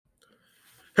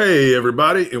Hey,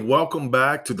 everybody, and welcome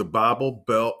back to the Bible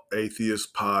Belt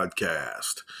Atheist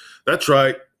Podcast. That's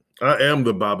right, I am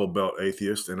the Bible Belt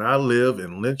Atheist, and I live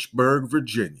in Lynchburg,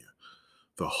 Virginia,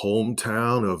 the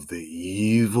hometown of the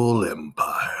evil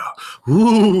empire.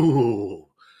 Ooh.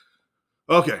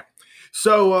 Okay,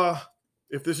 so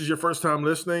if this is your first time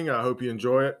listening, I hope you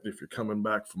enjoy it. If you're coming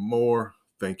back for more,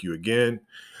 thank you again.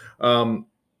 Um,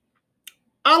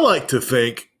 I like to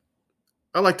think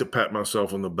I like to pat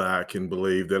myself on the back and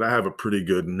believe that I have a pretty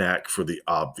good knack for the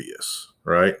obvious,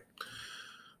 right?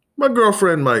 My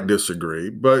girlfriend might disagree,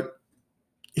 but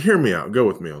hear me out. Go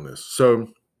with me on this. So,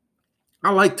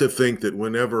 I like to think that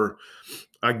whenever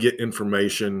I get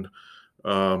information,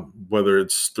 whether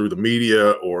it's through the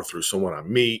media or through someone I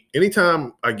meet,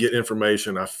 anytime I get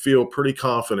information, I feel pretty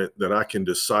confident that I can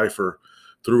decipher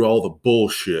through all the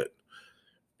bullshit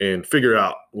and figure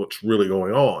out what's really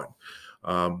going on.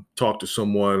 Talk to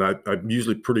someone, I'm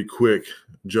usually pretty quick,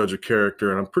 judge a character,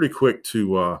 and I'm pretty quick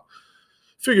to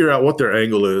figure out what their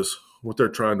angle is, what they're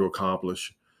trying to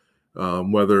accomplish,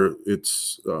 whether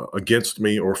it's against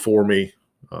me or for me.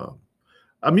 Um,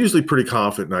 I'm usually pretty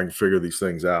confident I can figure these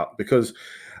things out because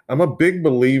I'm a big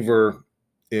believer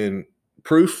in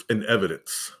proof and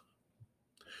evidence.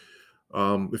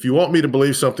 If you want me to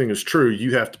believe something is true,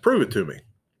 you have to prove it to me.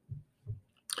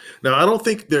 Now, I don't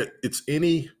think that it's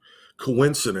any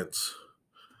coincidence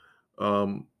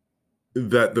um,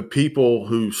 that the people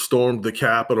who stormed the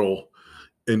Capitol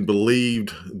and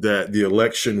believed that the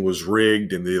election was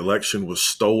rigged and the election was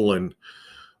stolen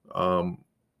um,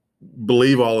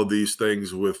 believe all of these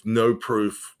things with no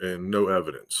proof and no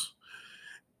evidence.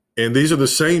 And these are the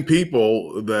same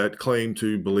people that claim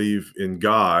to believe in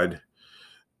God,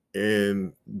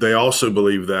 and they also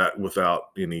believe that without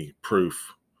any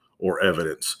proof or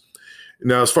evidence.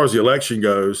 Now, as far as the election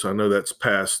goes, I know that's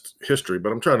past history,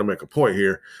 but I'm trying to make a point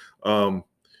here. Um,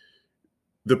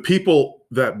 the people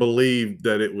that believed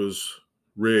that it was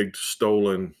rigged,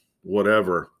 stolen,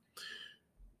 whatever,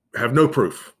 have no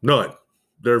proof, none.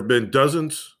 There have been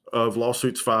dozens of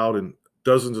lawsuits filed in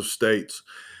dozens of states,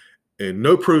 and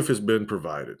no proof has been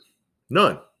provided.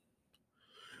 None.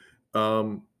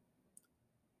 Um,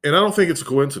 and I don't think it's a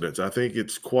coincidence. I think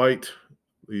it's quite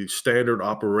the standard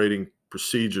operating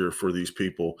procedure for these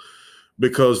people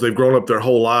because they've grown up their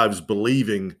whole lives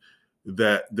believing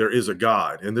that there is a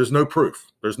God, and there's no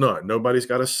proof. There's none. Nobody's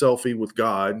got a selfie with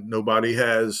God. Nobody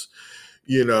has,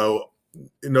 you know,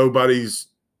 nobody's,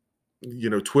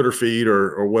 Twitter feed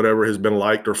or whatever has been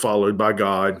liked or followed by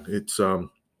God. It's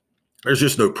there's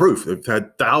just no proof. They've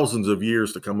had thousands of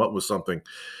years to come up with something.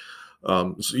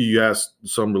 So you ask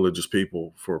some religious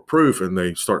people for proof, and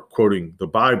they start quoting the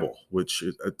Bible, which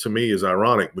to me is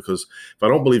ironic because if I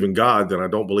don't believe in God, then I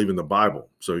don't believe in the Bible.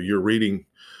 So you're reading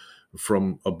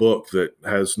from a book that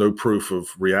has no proof of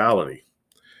reality.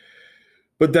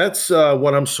 But that's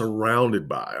what I'm surrounded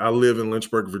by. I live in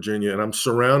Lynchburg, Virginia, and I'm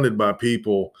surrounded by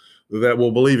people that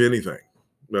will believe anything,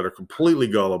 that are completely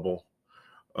gullible.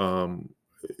 Um,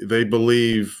 they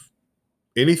believe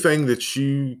anything that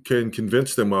you can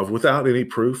convince them of without any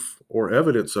proof or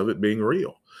evidence of it being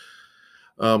real.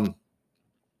 Um,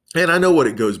 and I know what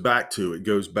it goes back to. It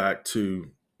goes back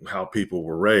to how people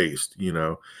were raised.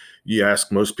 You ask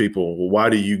most people, well, why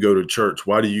do you go to church?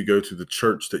 Why do you go to the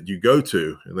church that you go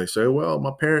to? And they say, well,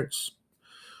 my parents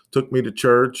took me to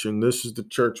church, and this is the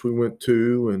church we went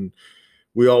to. And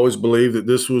we always believed that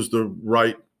this was the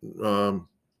right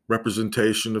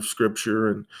representation of scripture.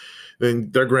 And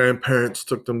then their grandparents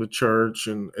took them to church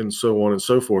and so on and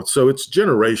so forth. So it's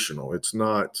generational.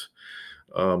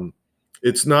 Um,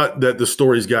 it's not that the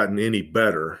story's gotten any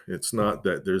better. It's not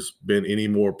that there's been any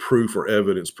more proof or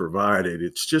evidence provided.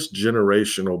 It's just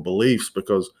generational beliefs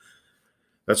because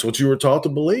that's what you were taught to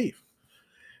believe.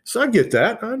 So I get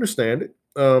that. I understand it.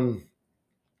 And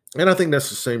I think that's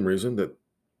the same reason that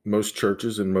most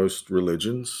churches and most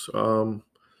religions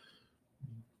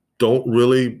don't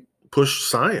really push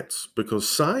science, because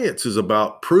science is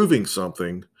about proving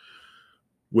something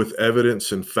with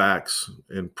evidence and facts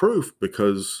and proof,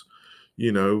 because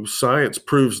science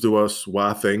proves to us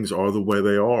why things are the way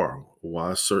they are,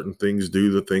 why certain things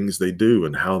do the things they do,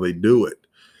 and how they do it.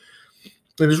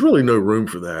 And there's really no room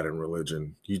for that in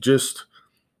religion.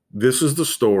 This is the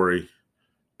story,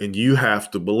 and you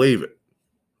have to believe it.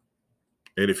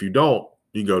 And if you don't,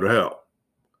 you go to hell.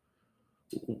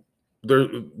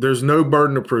 There's no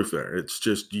burden of proof there. It's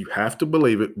just you have to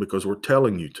believe it because we're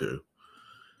telling you to.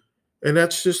 And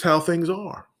that's just how things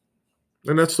are.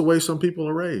 And that's the way some people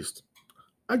are raised.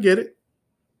 I get it.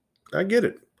 I get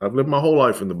it. I've lived my whole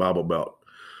life in the Bible Belt.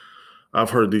 I've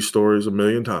heard these stories a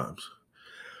million times.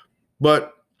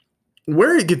 But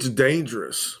Where it gets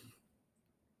dangerous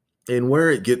and where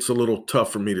it gets a little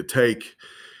tough for me to take,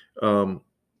 um,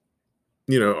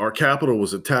 our Capitol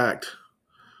was attacked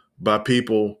by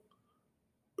people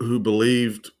who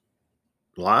believed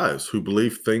lies, who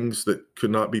believed things that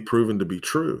could not be proven to be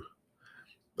true.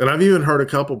 And I've even heard a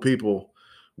couple people,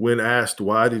 when asked,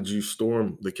 why did you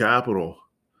storm the Capitol?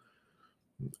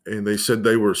 And they said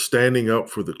they were standing up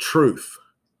for the truth.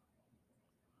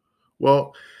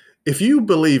 Well, if you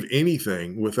believe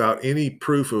anything without any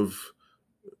proof of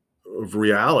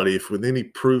reality, if with any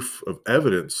proof of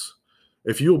evidence,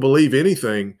 if you'll believe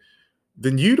anything,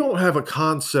 then you don't have a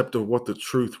concept of what the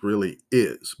truth really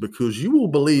is, because you will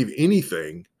believe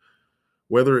anything,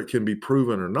 whether it can be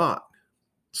proven or not.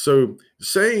 So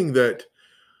saying that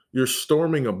you're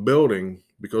storming a building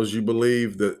because you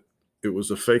believe that it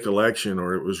was a fake election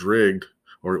or it was rigged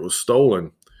or it was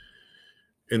stolen,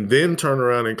 and then turn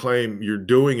around and claim you're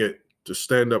doing it to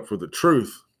stand up for the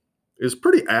truth is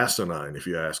pretty asinine, if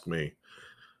you ask me.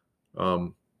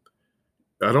 Um,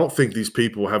 I don't think these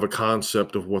people have a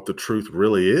concept of what the truth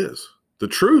really is. The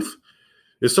truth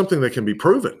is something that can be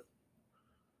proven.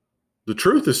 The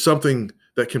truth is something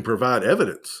that can provide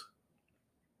evidence.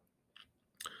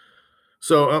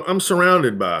 So I'm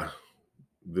surrounded by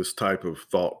this type of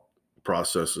thought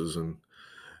processes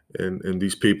and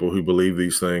these people who believe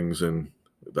these things, and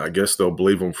I guess they'll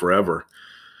believe them forever.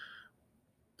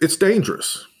 It's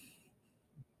dangerous.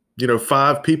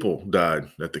 5 people died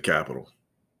at the Capitol.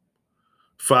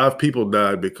 5 people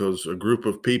died because a group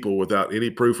of people without any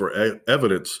proof or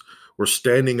evidence were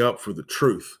standing up for the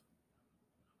truth.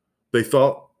 They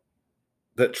thought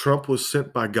that Trump was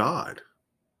sent by God.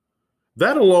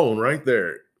 That alone, right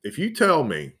there, if you tell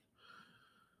me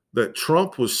that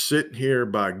Trump was sent here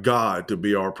by God to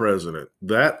be our president,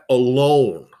 that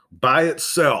alone, by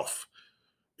itself,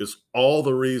 is all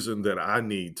the reason that I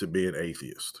need to be an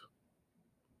atheist.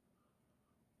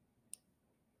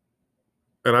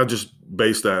 And I just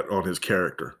base that on his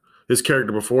character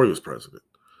before he was president,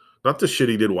 not the shit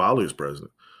he did while he was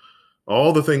president,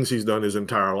 all the things he's done his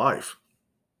entire life.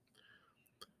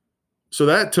 So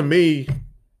that, to me,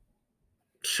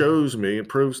 shows me and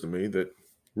proves to me that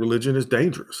religion is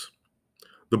dangerous.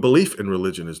 The belief in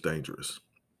religion is dangerous.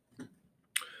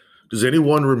 Does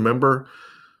anyone remember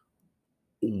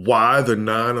why the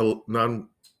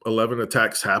 9/11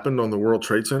 attacks happened on the World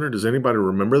Trade Center? Does anybody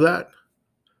remember that?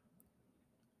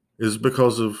 It's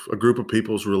because of a group of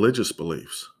people's religious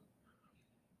beliefs.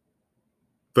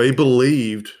 They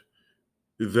believed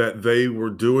that they were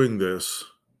doing this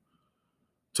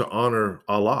to honor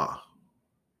Allah,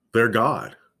 their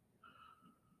God.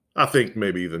 I think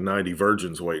maybe the 90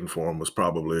 virgins waiting for them was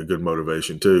probably a good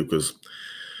motivation too, because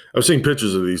I've seen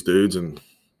pictures of these dudes, and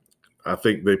I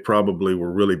think they probably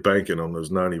were really banking on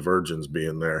those 90 virgins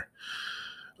being there.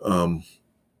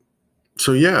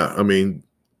 So yeah, I mean,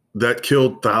 that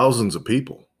killed thousands of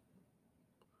people.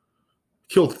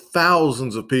 Killed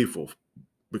thousands of people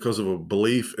because of a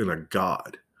belief in a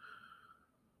God.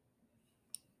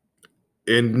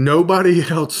 And nobody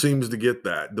else seems to get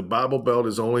that. The Bible Belt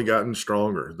has only gotten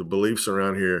stronger. The beliefs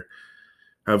around here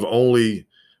have only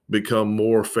become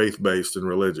more faith-based and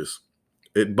religious.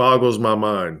 It boggles my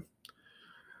mind.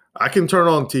 I can turn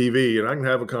on TV and I can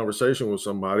have a conversation with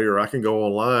somebody, or I can go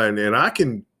online and I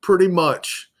can pretty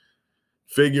much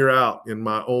figure out in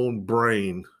my own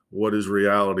brain what is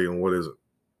reality and what isn't.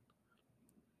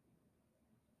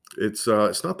 It's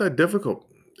not that difficult.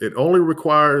 It only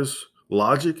requires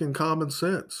logic and common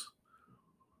sense.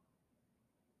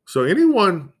 So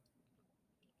anyone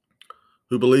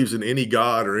who believes in any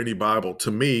God or any Bible,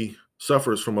 to me,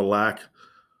 suffers from a lack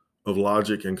of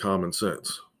logic and common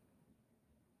sense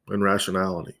and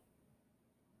rationality.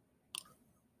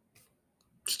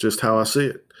 It's just how I see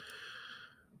it.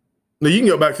 Now, you can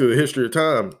go back through the history of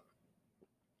time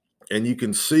and you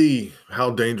can see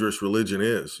how dangerous religion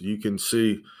is. You can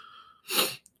see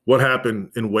what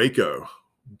happened in Waco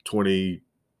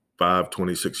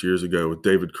 26 years ago with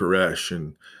David Koresh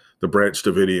and the Branch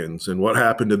Davidians, and what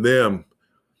happened to them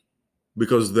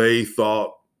because they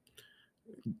thought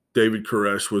David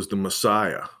Koresh was the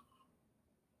Messiah.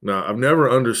 Now, I've never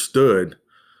understood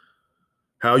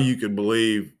how you could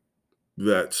believe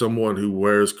that someone who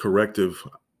wears corrective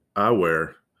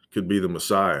eyewear could be the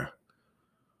Messiah.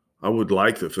 I would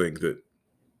like to think that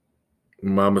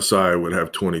my Messiah would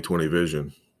have 20/20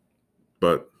 vision,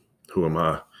 but who am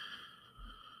I?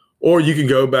 Or you can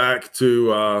go back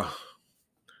to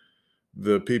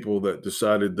the people that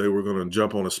decided they were going to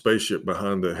jump on a spaceship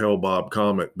behind the Hale-Bopp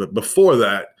comet. But before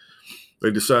that,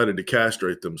 they decided to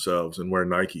castrate themselves and wear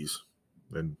Nikes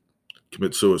and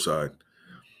commit suicide.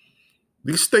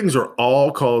 These things are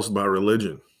all caused by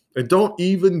religion. And don't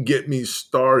even get me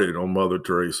started on Mother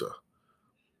Teresa.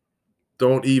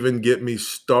 Don't even get me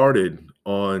started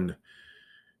on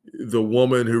the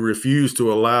woman who refused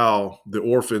to allow the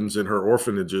orphans in her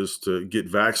orphanages to get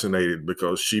vaccinated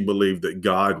because she believed that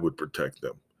God would protect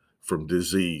them from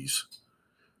disease.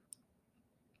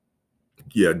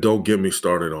 Yeah, don't get me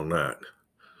started on that.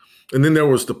 And then there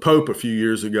was the Pope a few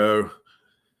years ago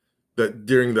that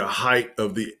during the height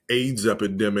of the AIDS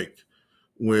epidemic,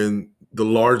 when the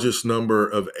largest number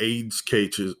of AIDS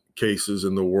cases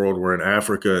in the world were in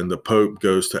Africa, and the Pope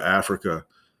goes to Africa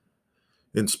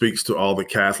and speaks to all the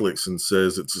Catholics and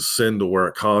says it's a sin to wear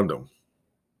a condom.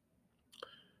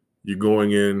 You're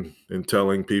going in and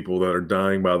telling people that are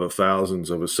dying by the thousands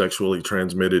of a sexually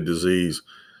transmitted disease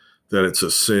that it's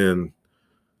a sin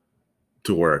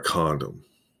to wear a condom.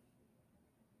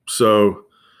 So,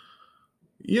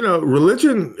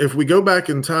 religion, if we go back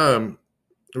in time,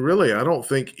 really, I don't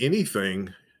think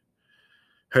anything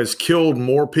has killed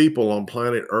more people on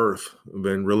planet Earth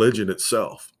than religion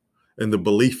itself and the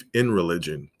belief in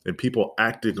religion and people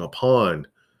acting upon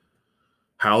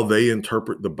how they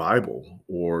interpret the Bible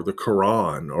or the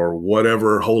Quran or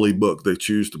whatever holy book they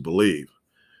choose to believe.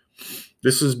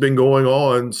 This has been going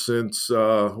on since,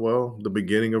 the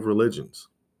beginning of religions.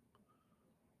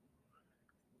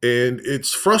 And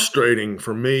it's frustrating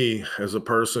for me as a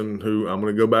person who, I'm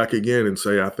going to go back again and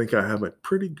say, I think I have a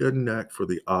pretty good knack for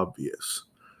the obvious.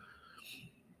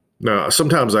 Now,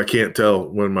 sometimes I can't tell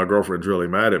when my girlfriend's really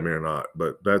mad at me or not,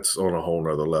 but that's on a whole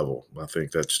nother level. I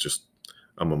think that's just,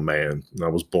 I'm a man and I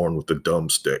was born with the dumb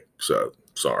stick. So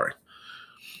sorry.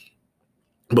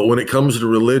 But when it comes to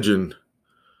religion,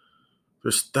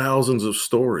 there's thousands of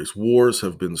stories. Wars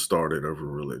have been started over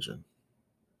religion.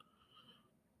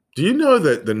 Do you know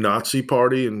that the Nazi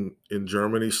Party in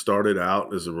Germany started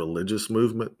out as a religious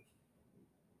movement?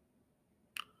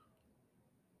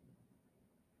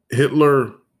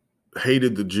 Hitler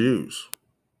hated the Jews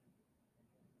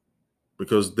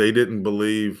because they didn't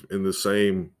believe in the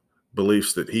same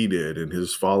beliefs that he did and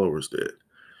his followers did.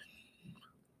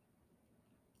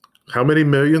 How many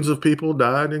millions of people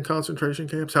died in concentration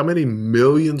camps? How many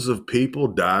millions of people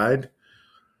died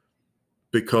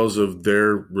because of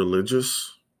their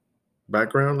religious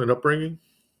background and upbringing?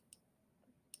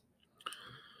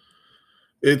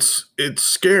 It's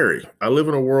scary. I live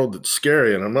in a world that's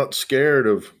scary, and I'm not scared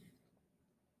of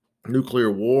nuclear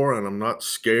war, and I'm not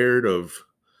scared of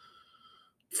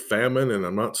famine, and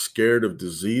I'm not scared of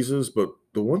diseases, but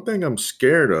the one thing I'm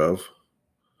scared of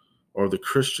are the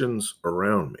Christians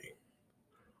around me.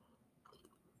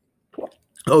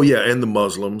 Oh yeah, and the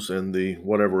Muslims and the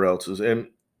whatever else is. And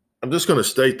I'm just going to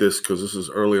state this because this is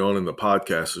early on in the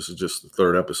podcast. This is just the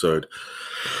third episode.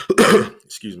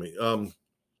 Excuse me.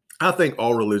 I think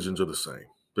all religions are the same.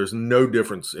 There's no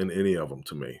difference in any of them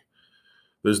to me.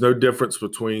 There's no difference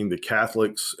between the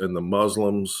Catholics and the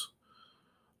Muslims,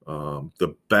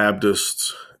 the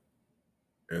Baptists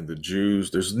and the Jews.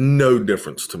 There's no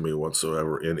difference to me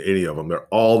whatsoever in any of them. They're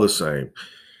all the same.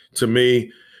 To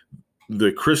me,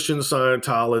 the Christian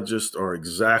Scientologists are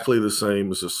exactly the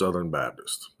same as the Southern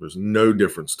Baptist. There's no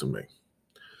difference to me.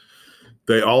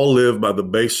 They all live by the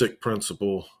basic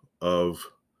principle of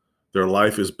their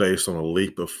life is based on a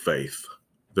leap of faith.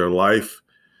 Their life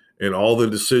and all the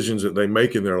decisions that they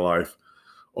make in their life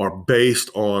are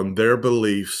based on their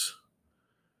beliefs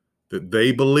that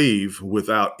they believe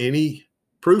without any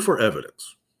proof or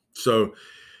evidence. So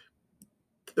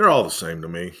they're all the same to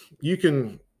me. You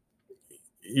can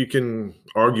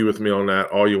argue with me on that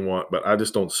all you want, but I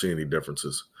just don't see any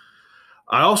differences.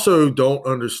 I also don't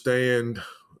understand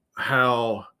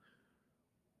how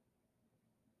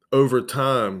over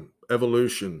time,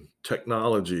 evolution,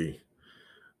 technology,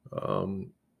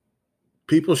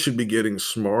 people should be getting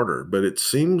smarter, but it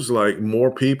seems like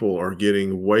more people are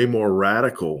getting way more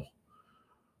radical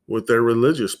with their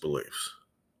religious beliefs.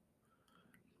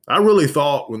 I really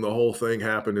thought when the whole thing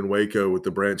happened in Waco with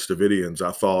the Branch Davidians,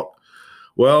 I thought,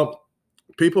 well,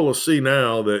 people will see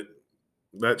now that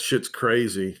that shit's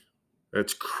crazy.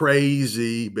 That's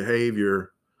crazy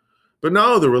behavior. But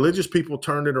no, the religious people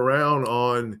turned it around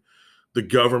on the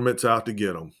government's out to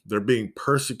get them. They're being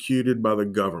persecuted by the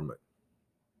government.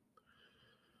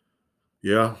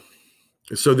 Yeah.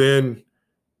 So then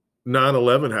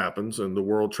 9/11 happens and the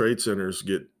World Trade Centers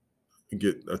get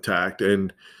attacked.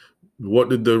 And what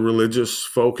did the religious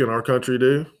folk in our country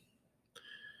do?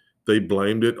 They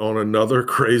blamed it on another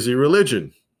crazy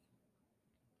religion.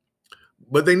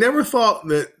 But they never thought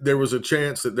that there was a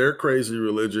chance that their crazy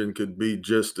religion could be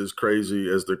just as crazy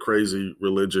as the crazy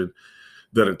religion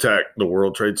that attacked the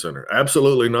World Trade Center.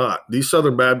 Absolutely not. These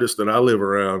Southern Baptists that I live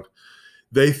around,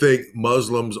 they think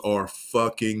Muslims are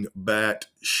fucking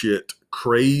batshit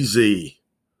crazy.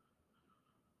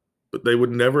 But they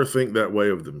would never think that way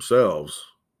of themselves.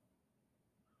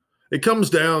 It comes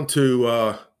down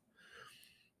to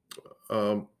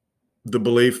the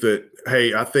belief that,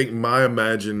 hey, I think my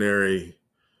imaginary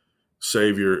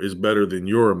savior is better than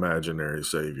your imaginary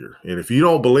savior. And if you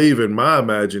don't believe in my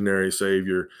imaginary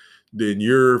savior, then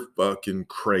you're fucking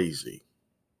crazy.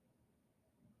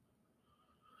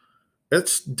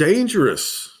 That's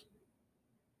dangerous.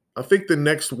 I think the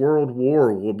next world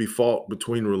war will be fought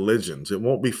between religions. It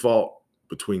won't be fought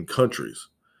between countries.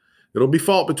 It'll be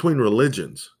fought between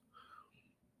religions.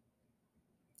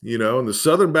 You know, and the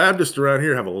Southern Baptists around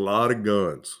here have a lot of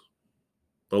guns.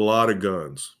 A lot of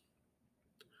guns.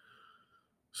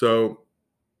 So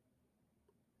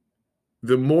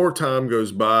the more time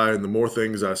goes by and the more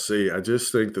things I see, I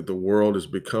just think that the world is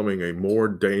becoming a more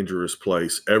dangerous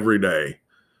place every day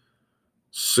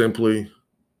simply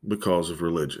because of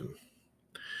religion.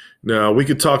 Now, we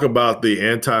could talk about the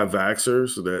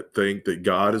anti-vaxxers that think that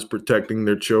God is protecting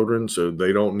their children so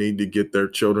they don't need to get their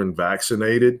children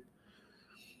vaccinated.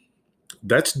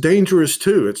 That's dangerous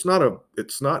too. It's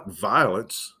not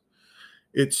violence.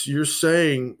 It's you're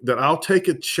saying that I'll take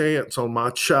a chance on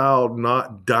my child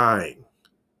not dying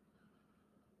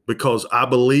because I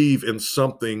believe in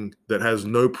something that has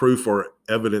no proof or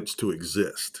evidence to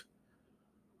exist.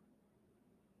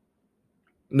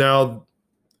 Now,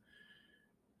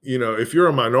 you know, if you're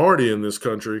a minority in this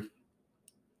country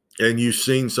and you've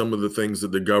seen some of the things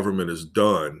that the government has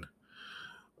done,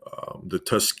 the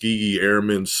Tuskegee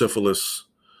Airmen syphilis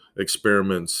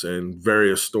experiments and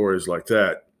various stories like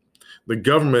that, the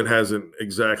government hasn't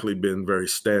exactly been very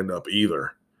stand-up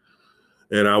either.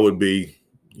 And I would be,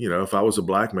 you know, if I was a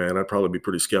black man, I'd probably be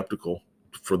pretty skeptical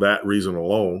for that reason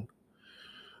alone.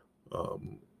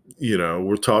 You know,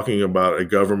 we're talking about a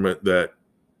government that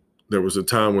there was a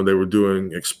time when they were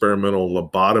doing experimental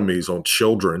lobotomies on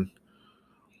children,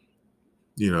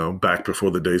 you know, back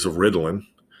before the days of Ritalin.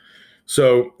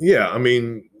 So, yeah, I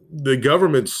mean, the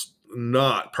government's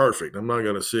not perfect. I'm not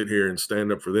going to sit here and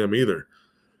stand up for them either.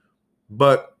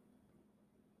 But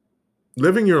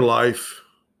living your life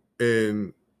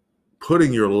and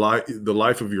putting your life, the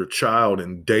life of your child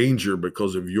in danger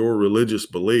because of your religious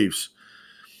beliefs,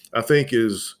 I think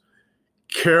is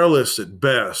careless at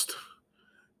best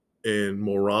and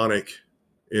moronic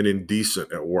and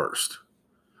indecent at worst.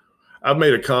 I've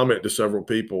made a comment to several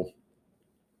people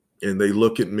and they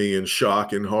look at me in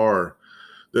shock and horror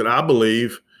that I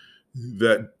believe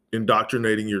that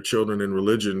indoctrinating your children in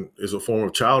religion is a form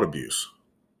of child abuse.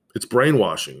 It's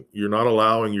brainwashing. You're not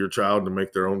allowing your child to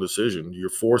make their own decision. You're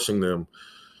forcing them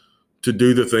to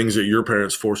do the things that your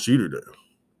parents forced you to do.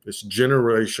 It's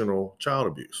generational child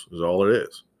abuse is all it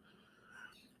is.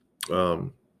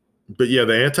 But yeah,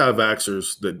 the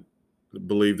anti-vaxxers that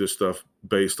believe this stuff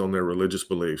based on their religious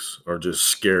beliefs are just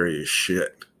scary as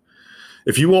shit.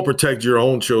 If you won't protect your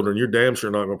own children, you're damn sure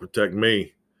not going to protect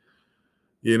me.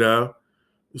 You know?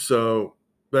 So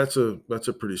that's a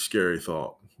pretty scary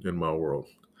thought in my world.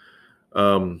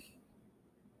 You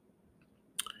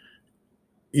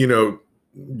know,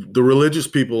 the religious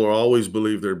people are always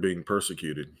believe they're being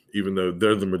persecuted, even though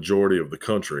they're the majority of the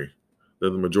country. They're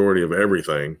the majority of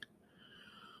everything.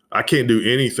 I can't do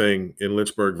anything in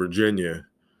Lynchburg, Virginia,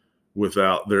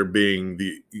 without there being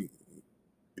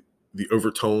the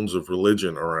overtones of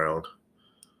religion around.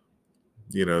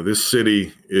 You know, this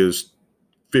city is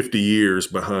 50 years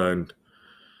behind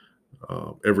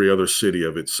every other city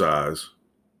of its size.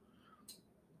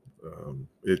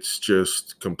 It's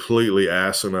just completely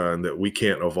asinine that we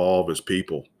can't evolve as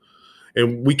people.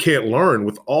 And we can't learn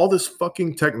with all this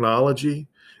fucking technology,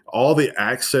 all the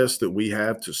access that we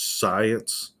have to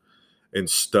science and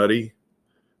study,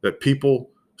 that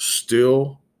people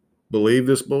still believe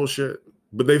this bullshit.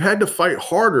 But they've had to fight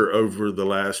harder over the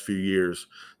last few years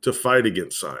to fight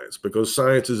against science because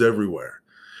science is everywhere.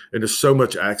 And there's so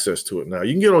much access to it now.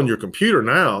 You can get on your computer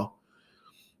now,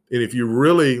 and if you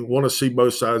really want to see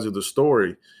both sides of the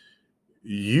story,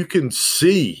 you can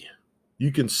see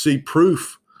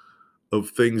proof of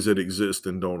things that exist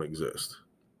and don't exist.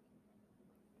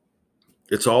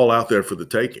 It's all out there for the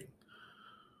taking.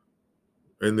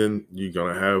 And then you're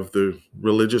going to have the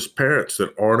religious parents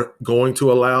that aren't going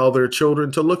to allow their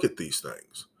children to look at these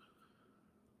things.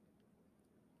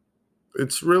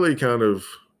 It's really kind of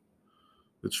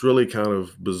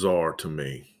bizarre to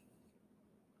me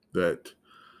that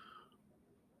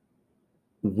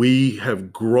we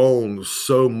have grown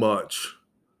so much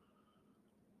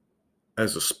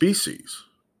as a species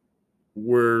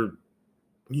we're,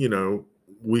 you know,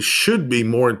 we should be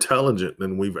more intelligent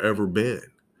than we've ever been.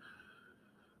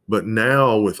 But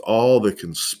now, with all the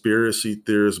conspiracy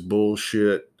theorist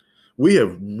bullshit, we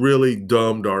have really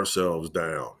dumbed ourselves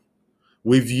down.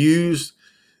 We've used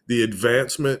the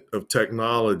advancement of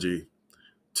technology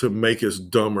to make us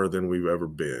dumber than we've ever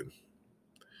been.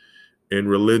 And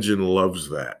religion loves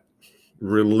that.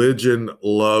 Religion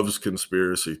loves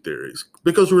conspiracy theories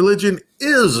because religion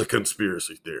is a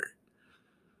conspiracy theory,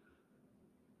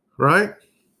 right?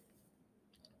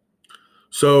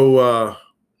 So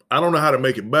I don't know how to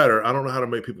make it better. I don't know how to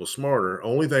make people smarter.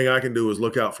 Only thing I can do is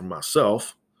look out for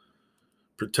myself,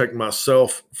 protect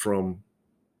myself from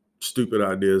stupid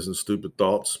ideas and stupid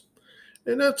thoughts.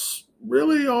 And that's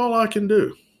really all I can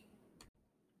do.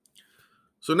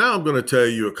 So now I'm going to tell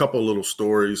you a couple little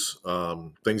stories,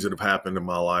 things that have happened in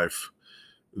my life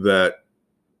that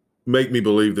make me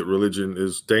believe that religion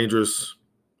is dangerous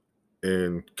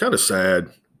and kind of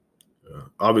sad.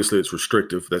 Obviously, it's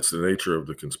restrictive. That's the nature of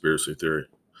the conspiracy theory.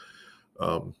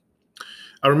 Um,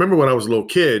 I remember when I was a little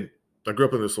kid, I grew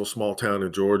up in this little small town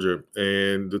in Georgia,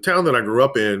 and the town that I grew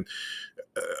up in,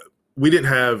 uh, we didn't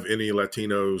have any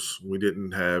Latinos. We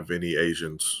didn't have any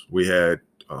Asians. We had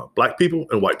black people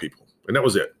and white people, and that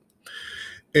was it.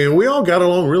 And we all got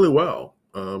along really well.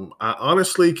 I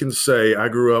honestly can say I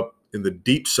grew up in the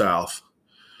deep South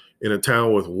in a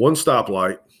town with one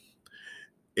stoplight,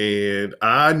 and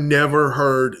I never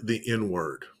heard the N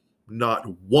word. Not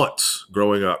once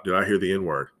growing up did I hear the N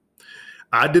word.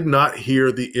 I did not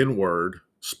hear the N word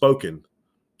spoken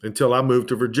until I moved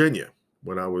to Virginia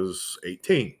when I was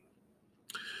 18.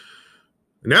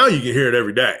 Now you can hear it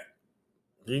every day.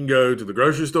 You can go to the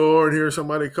grocery store and hear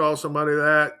somebody call somebody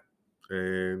that,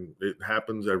 and it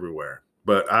happens everywhere.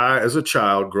 But I, as a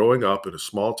child growing up in a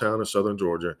small town in southern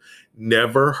Georgia,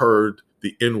 never heard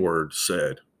the N word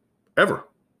said, ever.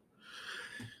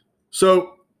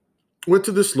 So went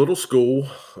to this little school,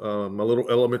 my little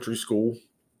elementary school,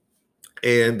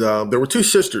 and there were two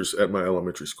sisters at my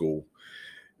elementary school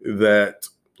that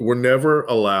were never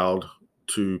allowed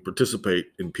to participate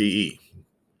in PE.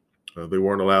 They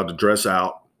weren't allowed to dress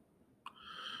out.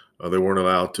 They weren't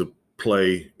allowed to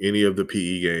play any of the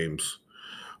PE games.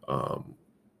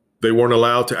 They weren't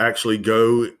allowed to actually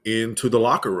go into the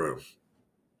locker room.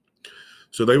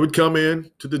 So they would come in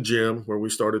to the gym where we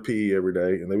started PE every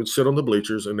day, and they would sit on the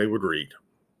bleachers and they would read.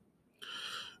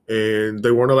 And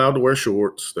they weren't allowed to wear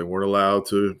shorts. They weren't allowed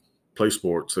to play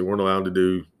sports. They weren't allowed to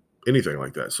do anything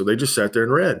like that. So they just sat there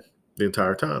and read the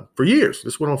entire time for years.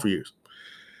 This went on for years.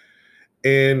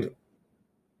 And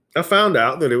I found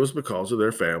out that it was because of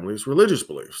their family's religious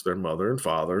beliefs. Their mother and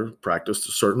father practiced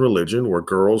a certain religion where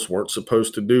girls weren't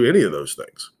supposed to do any of those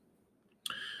things.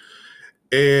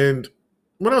 And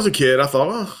when I was a kid, I thought,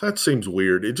 oh, that seems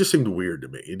weird. It just seemed weird to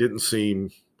me. It didn't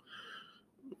seem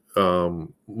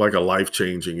like a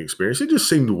life-changing experience. It just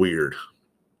seemed weird.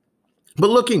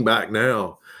 But looking back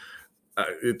now,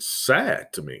 it's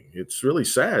sad to me. It's really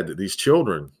sad that these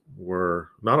children were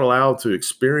not allowed to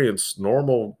experience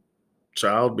normal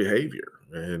child behavior.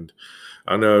 And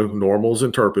I know normal is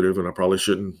interpretive, and I probably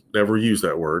shouldn't ever use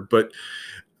that word, but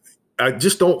I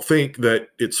just don't think that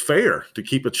it's fair to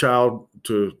keep a child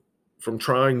from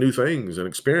trying new things and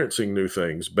experiencing new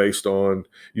things based on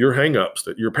your hangups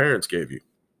that your parents gave you.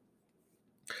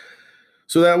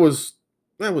 So that was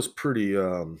pretty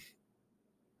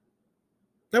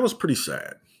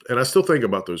sad. And I still think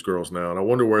about those girls now, and I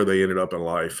wonder where they ended up in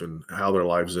life and how their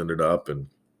lives ended up. And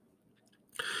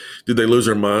did they lose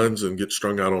their minds and get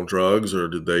strung out on drugs, or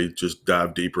did they just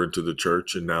dive deeper into the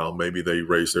church and now maybe they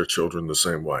raise their children the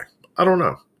same way? I don't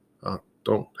know. I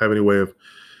don't have any way of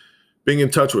being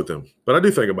in touch with them, but I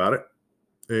do think about it.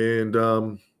 And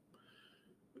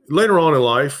later on in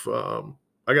life,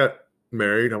 I got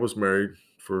married. I was married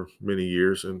for many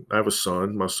years, and I have a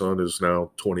son. My son is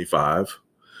now 25.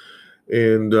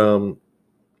 And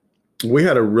we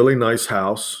had a really nice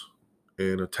house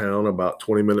in a town about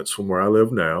 20 minutes from where I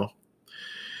live now.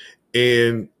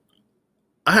 And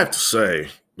I have to say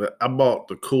that I bought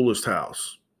the coolest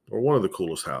house, or one of the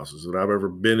coolest houses that I've ever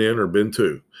been in or been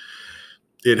to.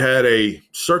 It had a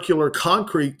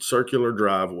concrete circular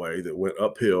driveway that went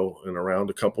uphill and around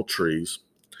a couple trees.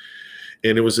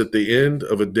 And it was at the end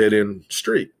of a dead-end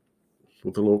street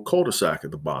with a little cul-de-sac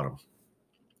at the bottom.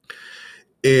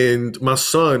 And my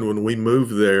son, when we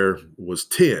moved there, was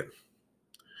 10.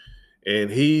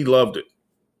 And he loved it.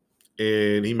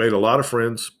 And he made a lot of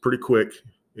friends pretty quick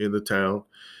in the town.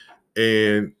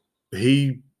 And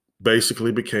he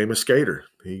basically became a skater.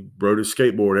 He rode his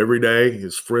skateboard every day.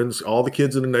 His friends, all the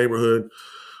kids in the neighborhood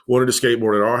wanted to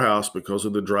skateboard at our house because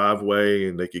of the driveway,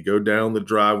 and they could go down the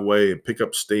driveway and pick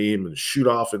up steam and shoot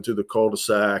off into the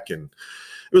cul-de-sac. And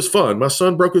it was fun. My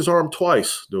son broke his arm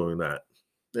twice doing that.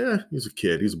 Yeah, he's a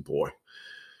kid. He's a boy.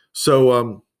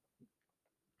 So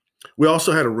we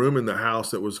also had a room in the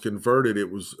house that was converted.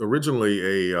 It was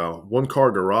originally a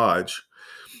one-car garage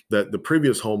that the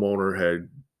previous homeowner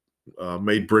had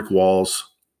made brick walls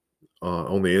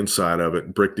on the inside of it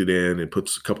and bricked it in and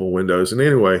put a couple of windows. And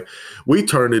anyway, we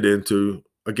turned it into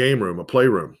a game room, a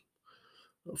playroom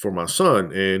for my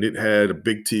son. And it had a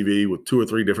big TV with 2 or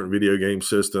 3 different video game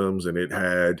systems. And it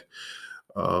had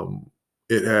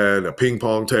a ping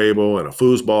pong table and a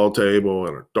foosball table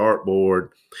and a dartboard.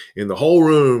 In the whole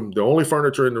room, the only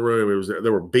furniture in the room,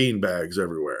 there were bean bags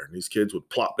everywhere. And these kids would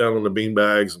plop down on the bean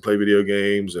bags and play video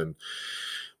games. And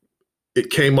it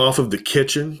came off of the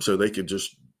kitchen, so they could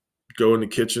just go in the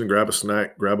kitchen, grab a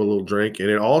snack, grab a little drink. And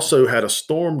it also had a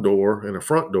storm door and a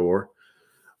front door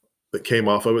that came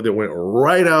off of it that went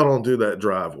right out onto that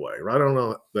driveway, right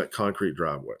on that concrete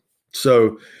driveway.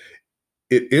 So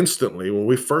it instantly, when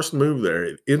we first moved there,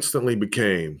 it instantly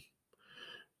became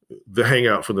the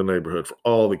hangout for the neighborhood for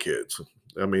all the kids.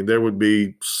 I mean, there would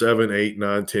be 7, 8,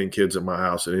 9, 10 kids at my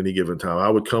house at any given time. I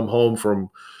would come home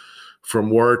from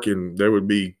work and there would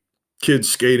be kids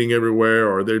skating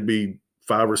everywhere, or there'd be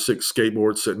 5 or 6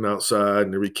 skateboards sitting outside,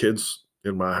 and there'd be kids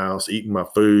in my house eating my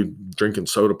food, drinking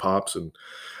soda pops. And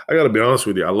I got to be honest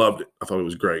with you, I loved it. I thought it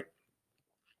was great.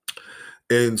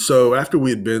 And so after we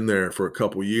had been there for a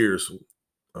couple years,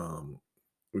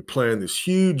 we planned this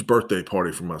huge birthday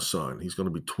party for my son. He's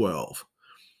going to be 12.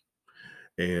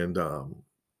 And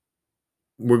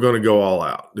we're going to go all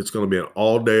out. It's going to be an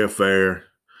all-day affair.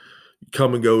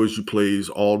 Come and go as you please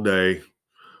all day.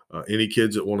 Any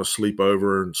kids that want to sleep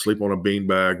over and sleep on a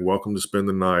beanbag, welcome to spend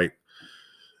the night.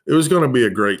 It was going to be a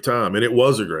great time, and it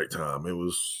was a great time. It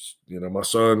was, my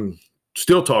son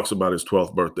still talks about his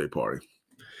 12th birthday party.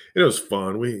 It was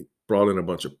fun. We brought in a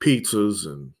bunch of pizzas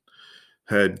and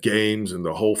had games, and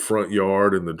the whole front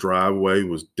yard and the driveway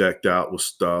was decked out with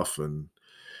stuff, and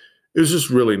it was just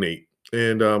really neat.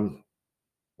 And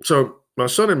so my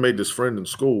son had made this friend in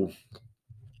school.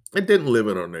 It didn't live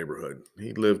in our neighborhood.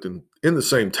 He lived in the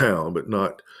same town, but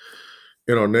not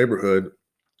in our neighborhood.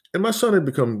 And my son had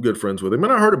become good friends with him,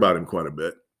 and I heard about him quite a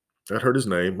bit. I'd heard his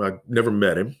name. I never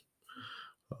met him.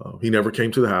 He never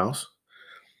came to the house.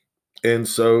 And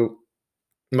so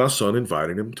my son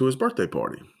invited him to his birthday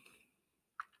party.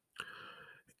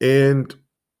 And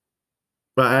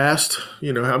I asked,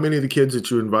 how many of the kids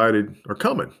that you invited are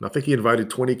coming? I think he invited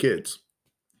 20 kids.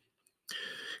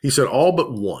 He said, all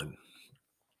but one.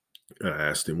 I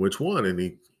asked him which one,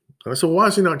 and I said, why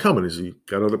is he not coming? Has he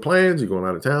got other plans? Is he going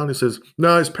out of town? He says,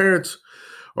 no, his parents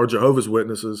are Jehovah's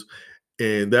Witnesses,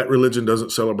 and that religion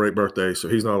doesn't celebrate birthdays, so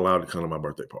he's not allowed to come to my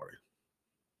birthday party.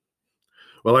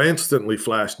 Well, I instantly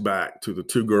flashed back to the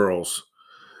 2 girls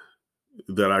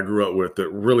that I grew up with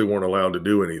that really weren't allowed to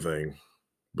do anything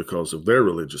because of their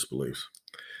religious beliefs.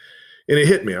 And it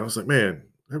hit me. I was like, man,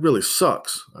 that really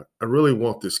sucks. I really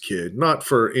want this kid, not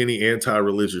for any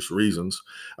anti-religious reasons.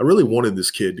 I really wanted this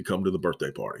kid to come to the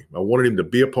birthday party. I wanted him to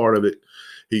be a part of it.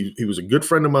 He was a good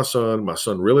friend of my son. My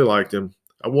son really liked him.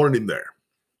 I wanted him there.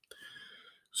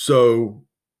 So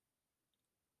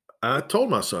I told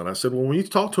my son, I said, well, when you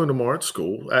talk to him tomorrow at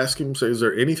school, ask him, say, is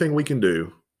there anything we can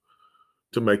do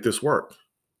to make this work?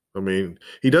 I mean,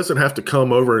 he doesn't have to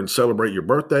come over and celebrate your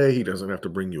birthday. He doesn't have to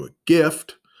bring you a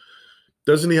gift.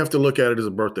 Doesn't he have to look at it as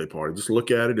a birthday party? Just look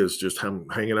at it as just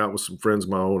hanging out with some friends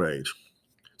my own age.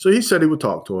 So he said he would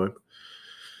talk to him.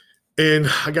 And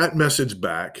I got message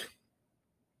back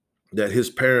that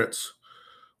his parents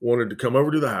wanted to come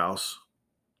over to the house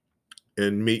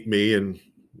and meet me and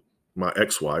my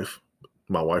ex-wife,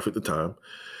 my wife at the time,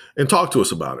 and talk to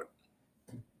us about it.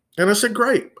 And I said,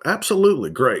 great,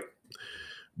 absolutely great.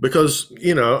 Because,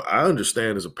 I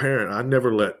understand as a parent, I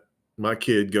never let my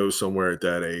kid go somewhere at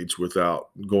that age without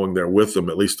going there with them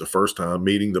at least the first time,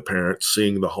 meeting the parents,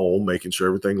 seeing the home, making sure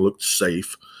everything looked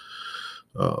safe.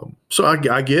 So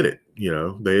I get it.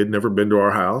 They had never been to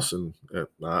our house, and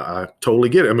I totally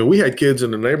get it. I mean, we had kids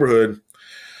in the neighborhood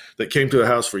that came to the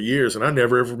house for years, and I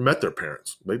never ever met their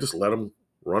parents. They just let them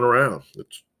run around.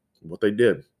 That's what they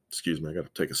did. Excuse me, I got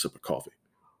to take a sip of coffee.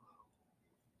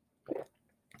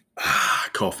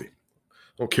 Coffee.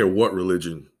 I don't care what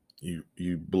religion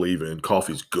you believe in.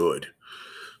 Coffee's good.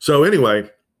 So anyway,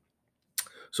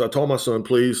 so I told my son,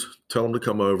 please tell him to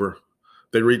come over.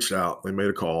 They reached out. They made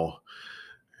a call.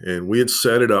 And we had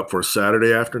set it up for a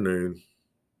Saturday afternoon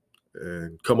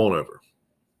and come on over.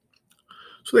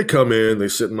 So they come in, they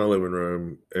sit in my living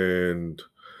room, and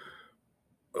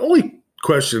only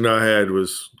question I had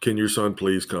was, can your son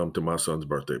please come to my son's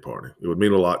birthday party? It would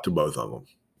mean a lot to both of them.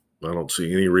 I don't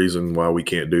see any reason why we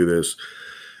can't do this.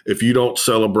 If you don't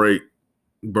celebrate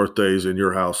birthdays in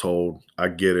your household, I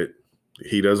get it.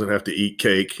 He doesn't have to eat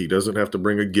cake. He doesn't have to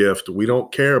bring a gift. We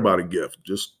don't care about a gift.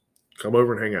 Just come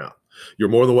over and hang out. You're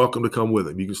more than welcome to come with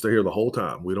him. You can stay here the whole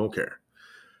time. We don't care.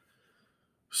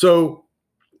 So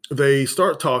they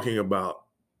start talking about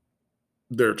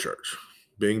their church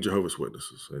being Jehovah's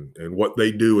Witnesses and what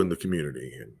they do in the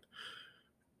community. And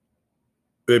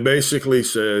they basically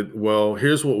said, well,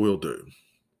 here's what we'll do.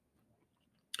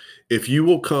 If you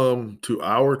will come to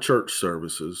our church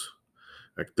services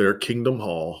at their Kingdom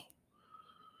Hall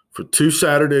for 2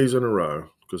 Saturdays in a row,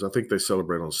 because I think they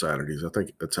celebrate on Saturdays. I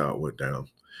think that's how it went down.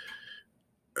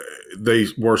 They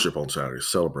worship on Saturdays,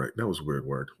 celebrate. That was a weird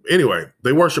word. Anyway,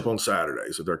 they worship on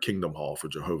Saturdays at their Kingdom Hall for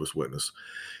Jehovah's Witness.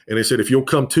 And they said, if you'll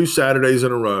come 2 Saturdays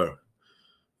in a row,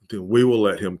 then we will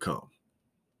let him come.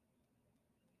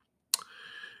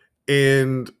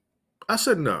 And I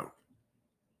said, no.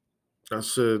 I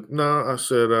said, no. I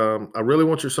said, I really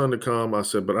want your son to come. I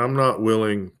said, but I'm not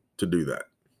willing to do that.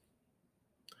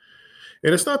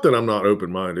 And it's not that I'm not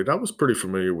open-minded. I was pretty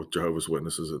familiar with Jehovah's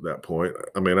Witnesses at that point.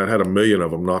 I mean, I had a million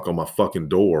of them knock on my fucking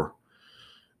door,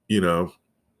 you know.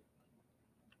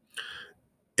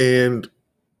 And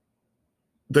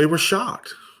they were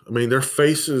shocked. I mean, their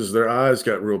faces, their eyes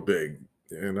got real big.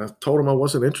 And I told them I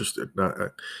wasn't interested.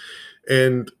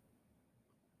 And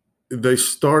they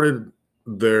started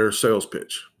their sales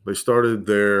pitch. They started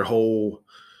their whole,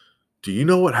 do you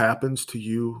know what happens to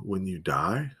you when you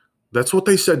die? That's what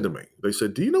they said to me. They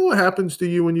said, do you know what happens to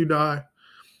you when you die?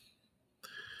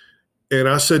 And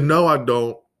I said, no, I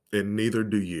don't, and neither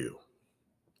do you.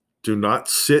 Do not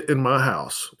sit in my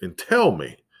house and tell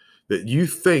me that you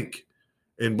think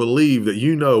and believe that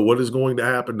you know what is going to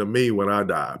happen to me when I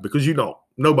die, because you don't.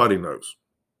 Nobody knows.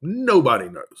 Nobody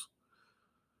knows.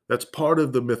 That's part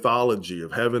of the mythology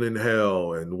of heaven and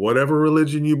hell and whatever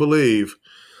religion you believe.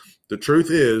 The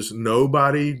truth is,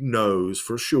 nobody knows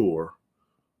for sure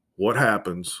what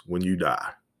happens when you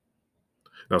die.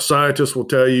 Now, scientists will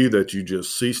tell you that you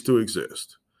just cease to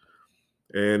exist.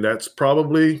 And that's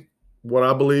probably what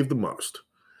I believe the most.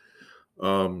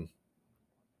 But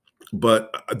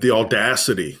the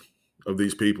audacity of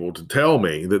these people to tell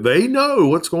me that they know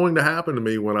what's going to happen to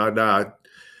me when I die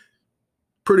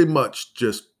pretty much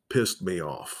just pissed me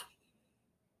off.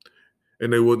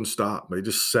 And they wouldn't stop. They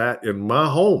just sat in my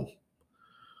home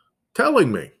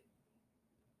telling me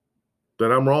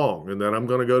that I'm wrong and that I'm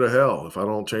going to go to hell if I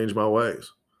don't change my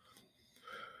ways.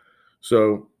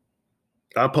 So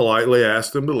I politely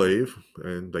asked them to leave,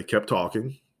 and they kept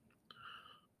talking.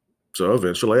 So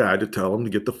eventually I had to tell them to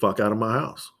get the fuck out of my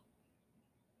house.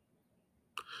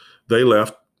 They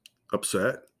left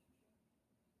upset.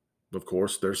 Of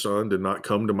course, their son did not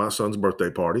come to my son's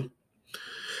birthday party.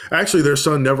 Actually, their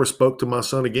son never spoke to my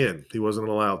son again. He wasn't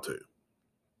allowed to.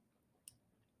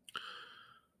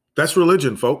 That's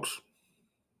religion, folks.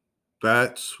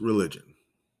 That's religion.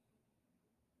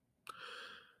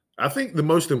 I think the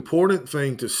most important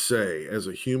thing to say as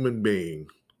a human being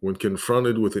when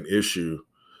confronted with an issue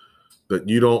that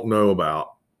you don't know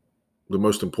about, the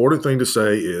most important thing to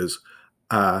say is,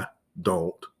 I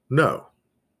don't know.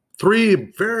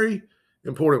 3 very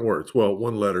important words. Well,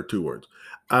 1 letter, 2 words.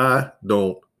 I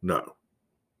don't know.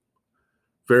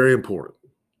 Very important.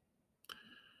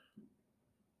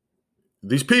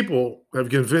 These people have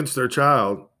convinced their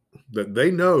child that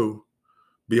they know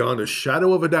beyond a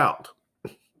shadow of a doubt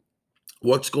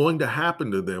what's going to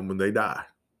happen to them when they die.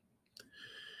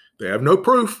 They have no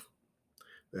proof.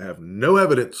 They have no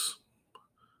evidence,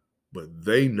 but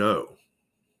they know.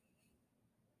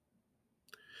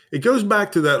 It goes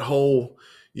back to that whole,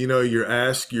 you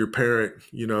ask your parent,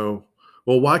 well,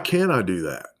 why can't I do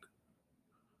that?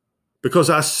 Because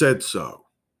I said so.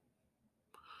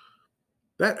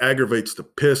 That aggravates the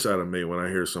piss out of me when I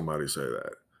hear somebody say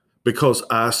that. Because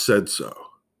I said so.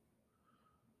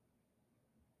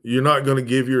 You're not going to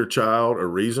give your child a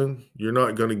reason. You're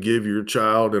not going to give your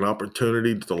child an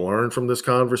opportunity to learn from this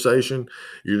conversation.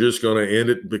 You're just going to end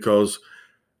it because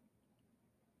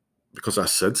I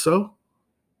said so.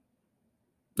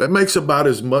 That makes about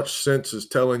as much sense as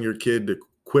telling your kid to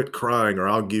quit crying or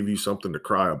I'll give you something to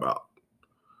cry about.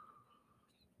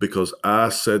 Because I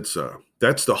said so.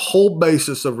 That's the whole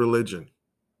basis of religion.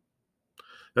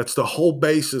 That's the whole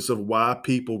basis of why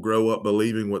people grow up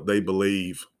believing what they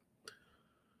believe.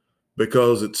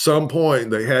 Because at some point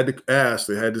they had to ask,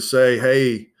 they had to say,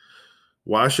 hey,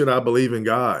 why should I believe in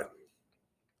God?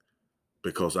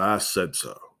 Because I said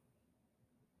so.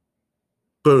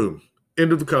 Boom.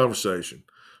 End of the conversation.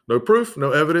 No proof,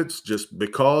 no evidence, just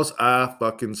because I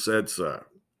fucking said so.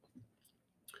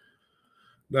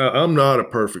 Now, I'm not a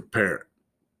perfect parent.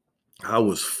 I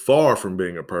was far from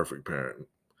being a perfect parent.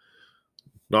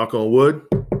 Knock on wood,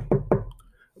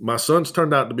 my sons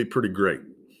turned out to be pretty great,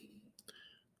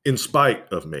 in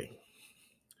spite of me.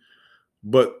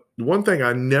 But one thing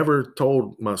I never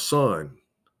told my son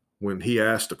when he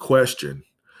asked a question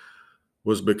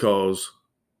was because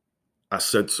I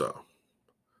said so.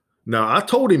 Now, I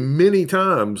told him many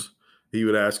times he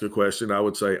would ask a question, I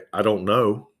would say, I don't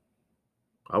know.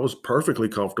 I was perfectly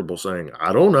comfortable saying,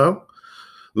 I don't know.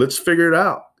 Let's figure it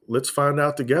out. Let's find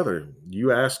out together.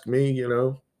 You ask me,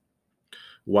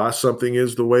 why something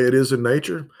is the way it is in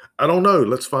nature. I don't know.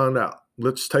 Let's find out.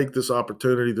 Let's take this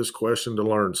opportunity, this question to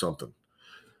learn something.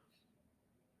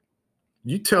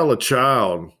 You tell a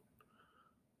child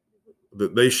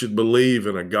that they should believe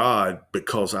in a God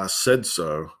because I said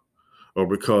so, or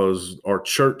because our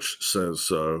church says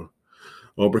so,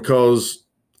 or because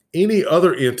any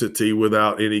other entity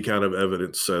without any kind of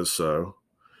evidence says so,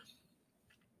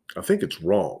 I think it's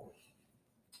wrong.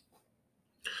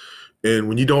 And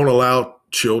when you don't allow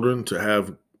children to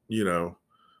have,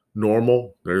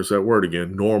 normal, there's that word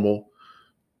again, normal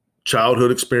childhood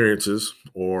experiences,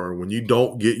 or when you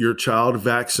don't get your child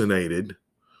vaccinated,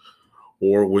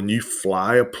 or when you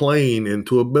fly a plane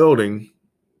into a building,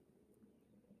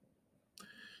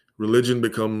 religion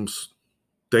becomes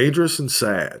dangerous and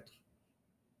sad.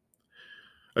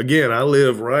 Again, I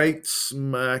live right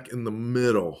smack in the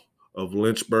middle of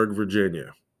Lynchburg,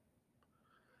 Virginia.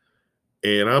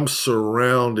 And I'm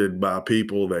surrounded by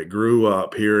people that grew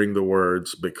up hearing the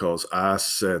words, because I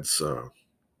said so.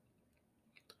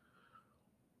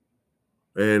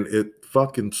 And it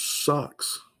fucking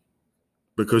sucks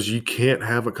because you can't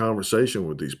have a conversation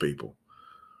with these people.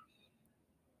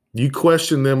 You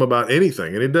question them about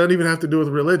anything, and it doesn't even have to do with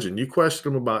religion. You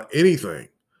question them about anything.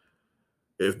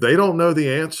 If they don't know the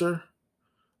answer,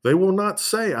 they will not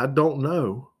say, I don't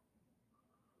know.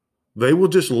 They will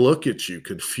just look at you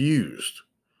confused,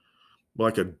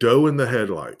 like a doe in the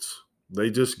headlights. They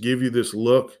just give you this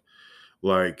look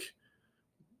like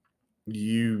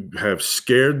you have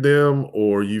scared them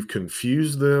or you've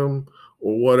confused them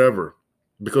or whatever.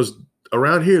 Because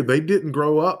around here, they didn't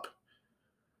grow up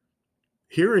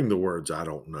hearing the words, I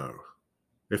don't know.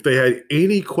 If they had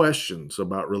any questions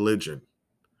about religion,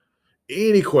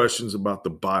 any questions about the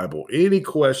Bible, any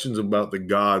questions about the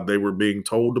God they were being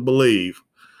told to believe,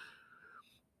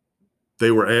 they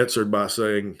were answered by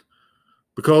saying,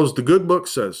 because the good book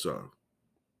says so.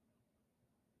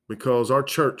 Because our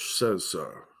church says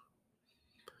so.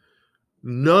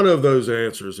 None of those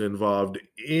answers involved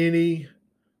any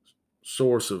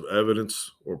source of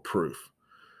evidence or proof.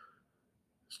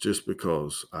 It's just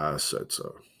because I said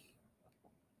so.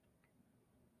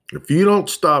 If you don't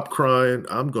stop crying,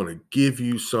 I'm going to give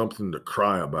you something to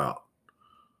cry about.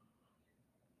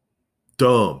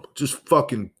 Dumb. Just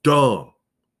fucking dumb.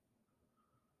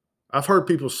 I've heard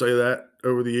people say that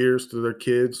over the years to their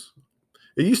kids.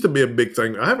 It used to be a big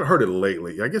thing. I haven't heard it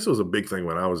lately. I guess it was a big thing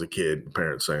when I was a kid,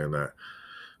 parents saying that.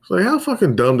 It's like, how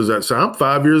fucking dumb does that sound? I'm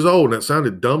 5 years old, and that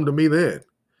sounded dumb to me then.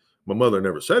 My mother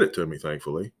never said it to me,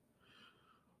 thankfully.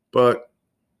 But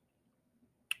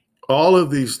all of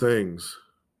these things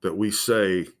that we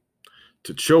say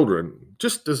to children,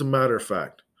 just as a matter of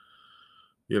fact,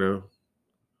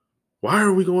 why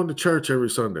are we going to church every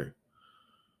Sunday?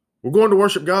 We're going to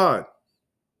worship God.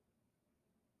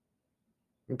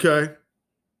 Okay.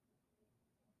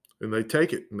 And they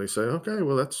take it and they say, okay,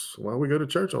 well, that's why we go to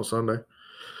church on Sunday.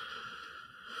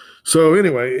 So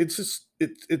anyway,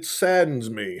 it saddens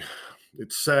me.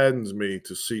 It saddens me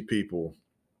to see people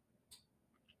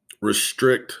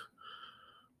restrict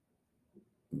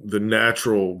the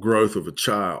natural growth of a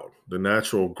child, the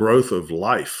natural growth of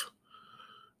life.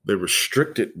 They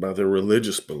restrict it by their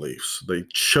religious beliefs. They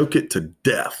choke it to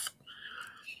death.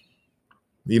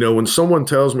 When someone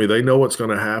tells me they know what's going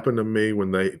to happen to me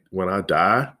when I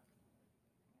die,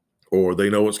 or they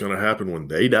know what's going to happen when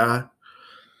they die,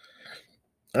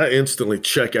 I instantly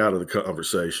check out of the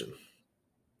conversation.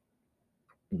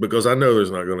 Because I know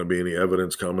there's not going to be any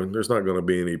evidence coming. There's not going to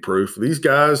be any proof. These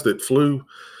guys that flew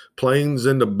planes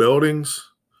into buildings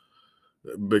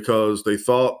because they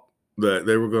thought that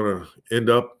they were going to end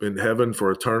up in heaven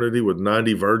for eternity with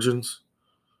 90 virgins.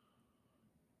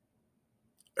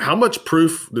 How much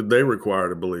proof did they require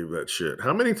to believe that shit?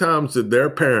 How many times did their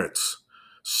parents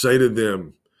say to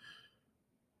them,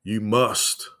 you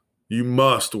must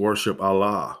worship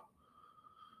Allah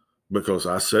because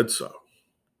I said so?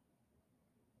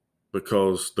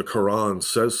 Because the Quran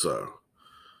says so.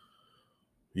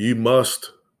 You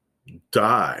must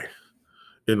die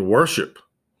in worship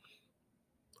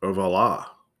of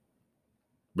Allah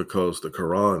because the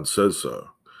Quran says so.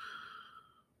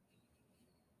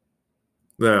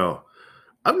 Now,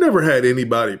 I've never had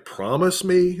anybody promise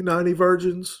me 90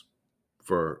 virgins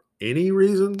for any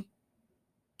reason,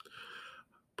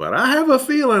 but I have a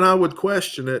feeling I would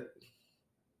question it.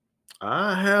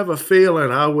 I have a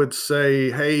feeling I would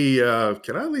say, hey,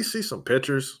 can I at least see some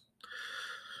pictures?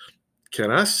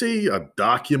 Can I see a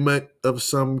document of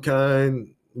some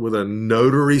kind with a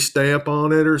notary stamp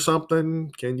on it or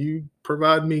something? Can you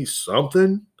provide me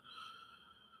something?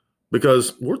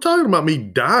 Because we're talking about me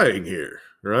dying here,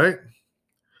 right?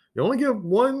 You only get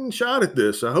one shot at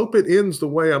this. I hope it ends the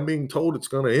way I'm being told it's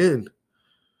going to end.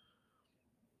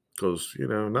 Because,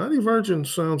 90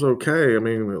 virgins sounds okay. I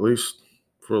mean, at least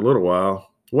for a little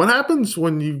while. What happens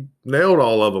when you nailed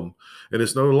all of them and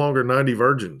it's no longer 90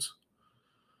 virgins?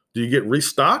 Do you get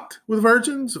restocked with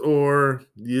virgins, or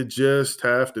you just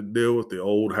have to deal with the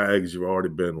old hags you've already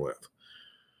been with?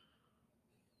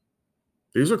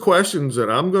 These are questions that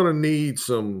I'm going to need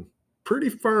some pretty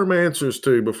firm answers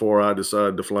to before I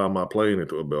decide to fly my plane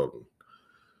into a building.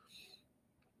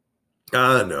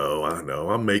 I know.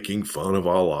 I'm making fun of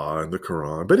Allah and the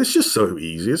Quran, but it's just so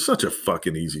easy. It's such a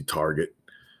fucking easy target.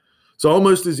 It's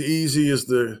almost as easy as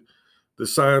the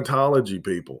Scientology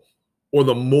people or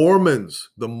the Mormons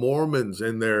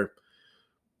in their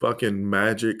fucking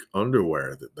magic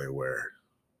underwear that they wear.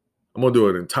 I'm going to do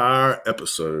an entire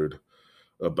episode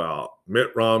about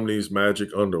Mitt Romney's magic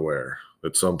underwear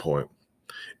at some point.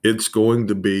 It's going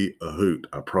to be a hoot,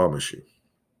 I promise you.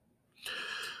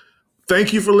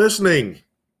 Thank you for listening.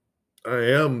 I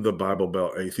am the Bible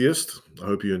Belt Atheist. I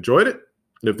hope you enjoyed it.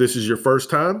 If this is your first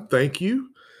time, thank you.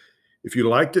 If you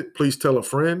liked it, please tell a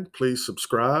friend. Please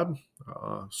subscribe.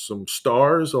 Some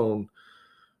stars on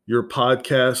your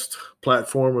podcast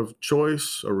platform of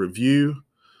choice, a review,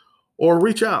 or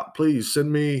reach out. Please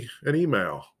send me an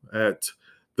email at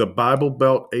the Bible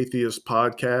Belt Atheist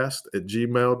Podcast at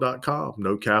gmail.com.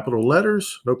 No capital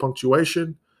letters, no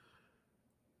punctuation.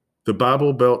 The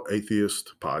Bible Belt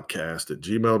Atheist Podcast at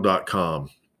gmail.com.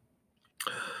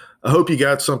 I hope you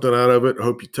got something out of it. I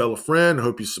hope you tell a friend. I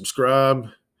hope you subscribe.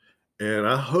 And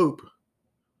I hope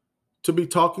to be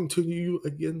talking to you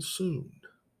again soon.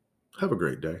 Have a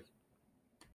great day.